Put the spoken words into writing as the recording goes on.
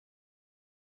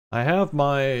I have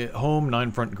my home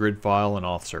 9front grid file and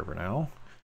auth server now,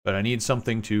 but I need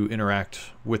something to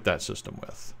interact with that system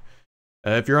with.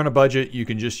 If you're on a budget, you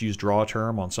can just use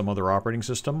DrawTerm on some other operating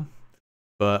system,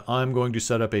 but I'm going to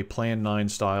set up a Plan 9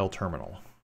 style terminal.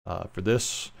 For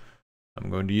this, I'm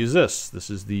going to use this. This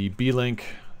is the Beelink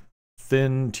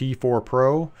Thin T4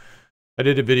 Pro. I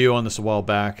did a video on this a while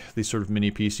back. These sort of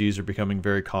mini PCs are becoming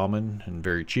very common and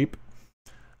very cheap.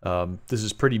 This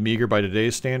is pretty meager by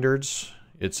today's standards.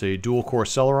 It's a dual-core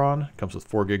Celeron, comes with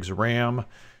 4 gigs of RAM,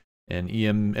 and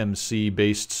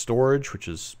eMMC-based storage, which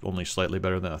is only slightly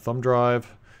better than a thumb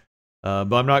drive.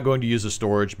 But I'm not going to use the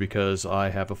storage because I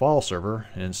have a file server,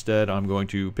 and instead I'm going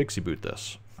to PXE boot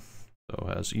this. So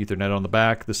it has Ethernet on the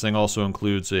back. This thing also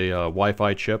includes a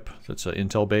Wi-Fi chip that's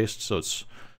Intel-based, so it's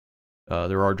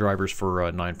there are drivers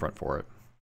for 9front for it.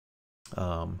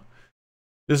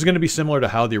 This is going to be similar to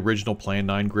how the original Plan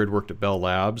 9 grid worked at Bell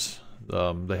Labs.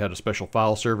 They had a special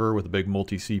file server with a big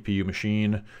multi-CPU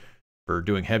machine for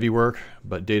doing heavy work,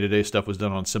 but day-to-day stuff was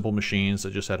done on simple machines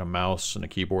that just had a mouse and a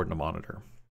keyboard and a monitor.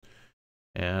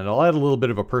 And I'll add a little bit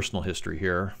of a personal history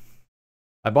here.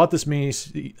 I bought this mini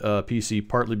PC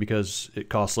partly because it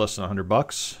cost less than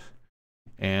 $100,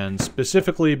 and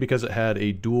specifically because it had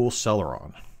a dual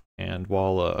Celeron. And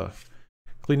while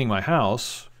cleaning my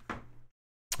house,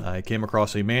 I came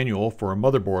across a manual for a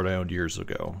motherboard I owned years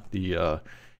ago, the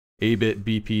ABIT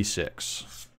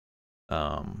BP6.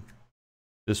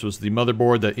 This was the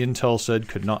motherboard that Intel said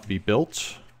could not be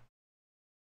built.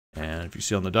 And if you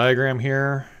see on the diagram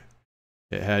here,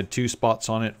 it had 2 spots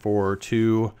on it for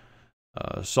 2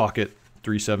 socket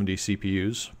 370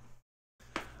 CPUs.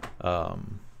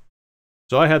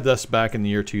 So I had this back in the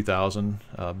year 2000.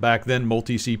 Back then,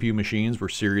 multi-CPU machines were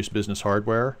serious business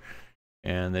hardware,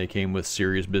 and they came with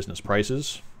serious business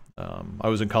prices. I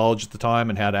was in college at the time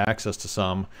and had access to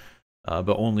some,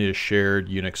 but only as shared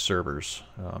Unix servers.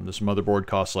 This motherboard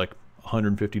cost like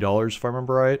 $150 if I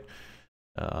remember right.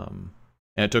 And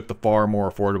it took the far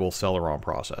more affordable Celeron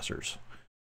processors.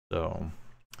 So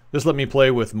this let me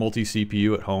play with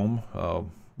multi-CPU at home,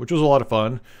 which was a lot of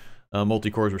fun.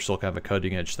 Multi-cores were still kind of a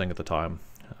cutting edge thing at the time.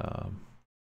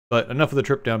 But enough of the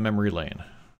trip down memory lane.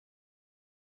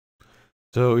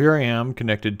 So here I am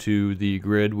connected to the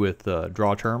grid with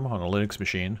DrawTerm on a Linux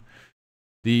machine.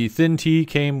 The Thin T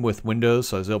came with Windows,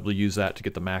 so I was able to use that to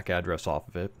get the MAC address off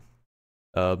of it.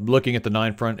 Looking at the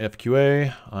 9front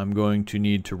FQA, I'm going to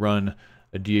need to run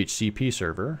a DHCP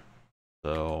server.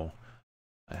 So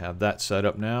I have that set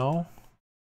up now.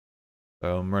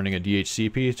 So I'm running a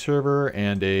DHCP server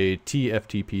and a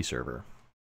TFTP server.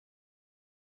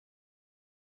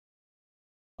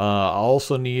 I'll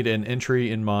also need an entry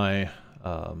in my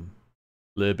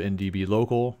libndb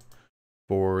local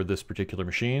for this particular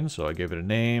machine, so I gave it a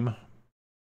name,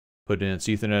 put in its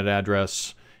Ethernet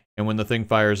address, and when the thing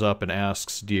fires up and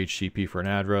asks DHCP for an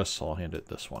address, I'll hand it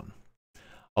this one.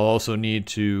 I'll also need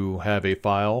to have a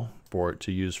file for it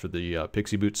to use for the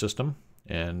PXE boot system,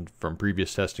 and from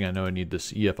previous testing I know I need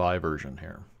this EFI version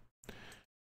here.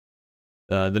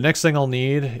 The next thing I'll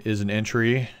need is an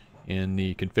entry in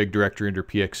the config directory under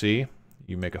PXE.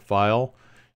 You make a file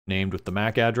named with the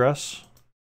MAC address,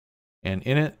 and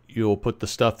in it you'll put the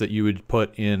stuff that you would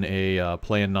put in a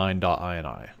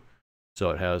plan9.ini. So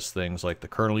it has things like the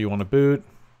kernel you want to boot,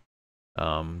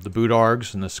 the boot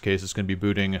args. In this case it's going to be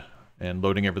booting and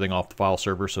loading everything off the file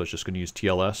server, so it's just going to use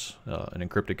TLS, an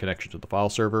encrypted connection to the file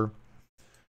server.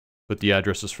 Put the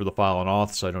addresses for the file and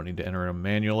auth, so I don't need to enter them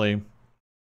manually.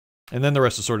 And then the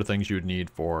rest of the sort of things you would need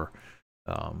for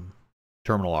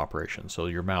terminal operations, so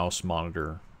your mouse,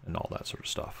 monitor, and all that sort of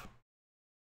stuff.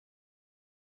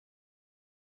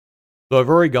 So I've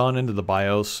already gone into the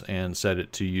BIOS and set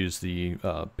it to use the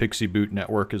PXE boot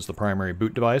network as the primary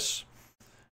boot device.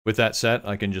 With that set,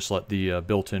 I can just let the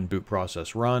built-in boot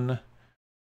process run.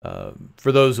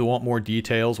 For those who want more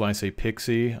details, when I say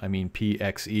PXE, I mean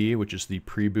PXE, which is the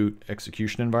pre-boot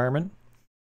execution environment.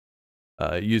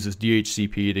 It uses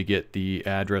DHCP to get the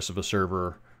address of a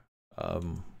server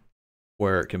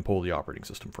where it can pull the operating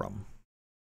system from.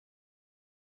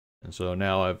 And so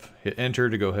now I've hit enter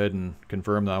to go ahead and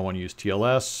confirm that I want to use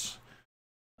TLS.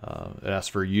 It asks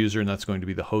for a user, and that's going to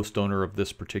be the host owner of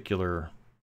this particular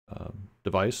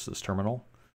device, this terminal.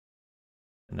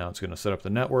 And now it's going to set up the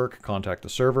network, contact the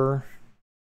server.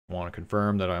 I want to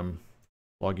confirm that I'm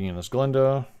logging in as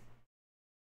Glenda.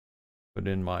 Put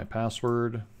in my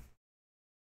password.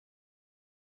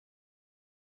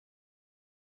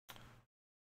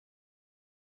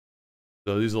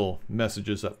 So these little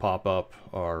messages that pop up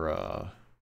are,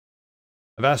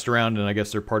 I've asked around, and I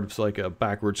guess they're part of like a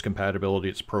backwards compatibility.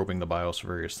 It's probing the BIOS for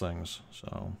various things.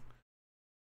 So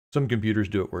Some computers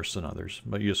do it worse than others,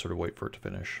 but you just sort of wait for it to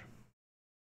finish.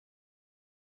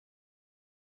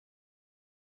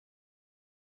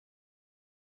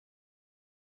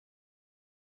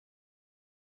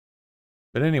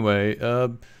 But anyway,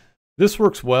 this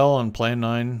works well on Plan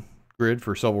 9 Grid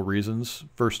for several reasons.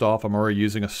 First off, I'm already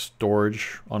using a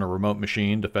storage on a remote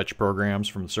machine to fetch programs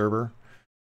from the server.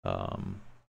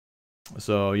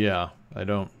 So yeah, I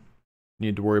don't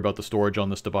need to worry about the storage on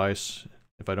this device.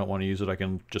 If I don't want to use it, I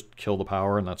can just kill the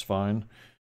power and that's fine.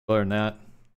 Other than that,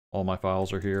 all my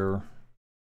files are here.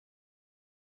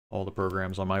 All the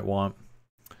programs I might want.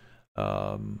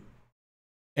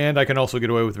 And I can also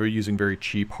get away with using very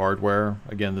cheap hardware.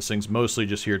 Again, this thing's mostly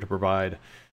just here to provide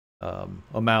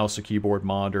a mouse, a keyboard,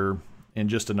 monitor, and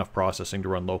just enough processing to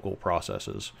run local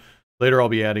processes. Later I'll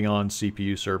be adding on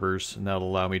CPU servers, and that'll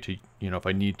allow me to, if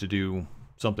I need to do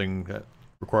something that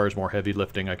requires more heavy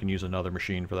lifting, I can use another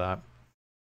machine for that.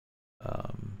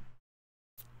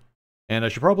 And I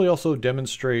should probably also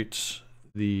demonstrate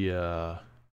the,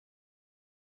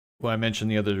 what I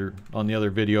mentioned on the other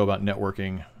video about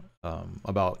networking,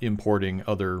 about importing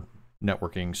other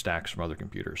networking stacks from other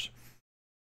computers.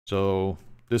 So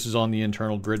this is on the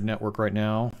internal grid network right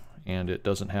now, and it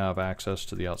doesn't have access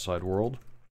to the outside world.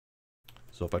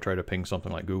 So if I try to ping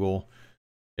something like Google,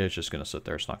 it's just going to sit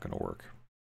there. It's not going to work.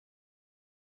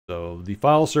 So the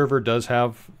file server does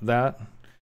have that.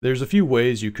 There's a few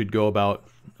ways you could go about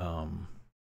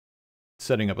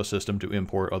setting up a system to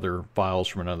import other files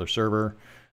from another server.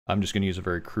 I'm just going to use a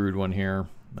very crude one here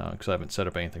because I haven't set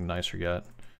up anything nicer yet.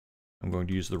 I'm going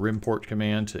to use the rimport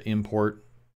command to import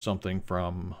something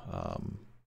from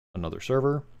another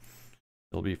server.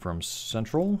 It'll be from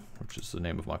Central, which is the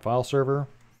name of my file server.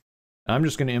 I'm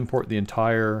just going to import the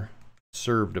entire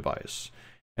serve device.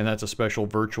 And that's a special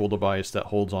virtual device that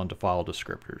holds on to file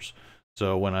descriptors.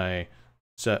 So when I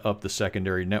set up the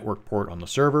secondary network port on the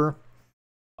server,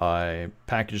 I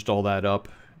packaged all that up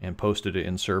and posted it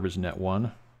in serve as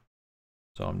net1.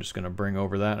 So I'm just going to bring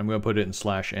over that. I'm going to put it in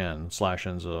 /n.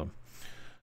 /n's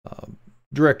a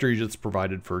directory that's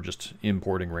provided for just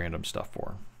importing random stuff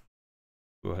for.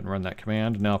 Go ahead and run that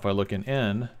command. Now if I look in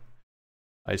n,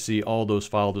 I see all those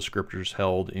file descriptors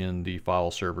held in the file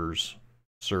server's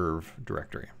serve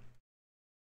directory.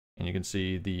 And you can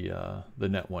see the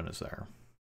net1 is there.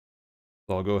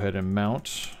 So I'll go ahead and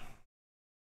mount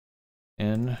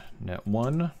n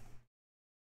net1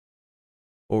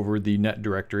 over the net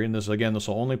directory. And this, again, this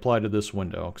will only apply to this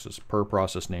window because it's per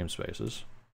process namespaces.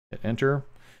 Hit enter.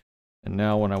 And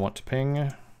now when I want to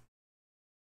ping,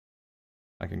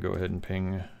 I can go ahead and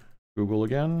ping Google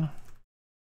again.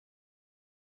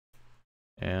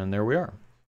 And there we are.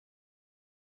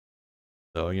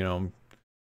 So,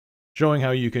 showing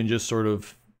how you can just sort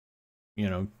of,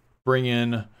 bring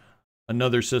in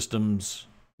another system's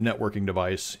networking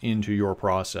device into your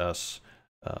process,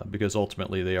 because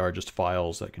ultimately they are just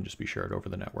files that can just be shared over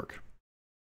the network.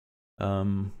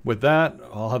 With that,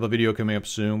 I'll have a video coming up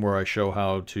soon where I show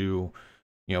how to,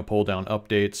 pull down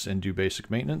updates and do basic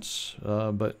maintenance.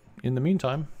 But in the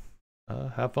meantime,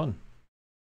 have fun.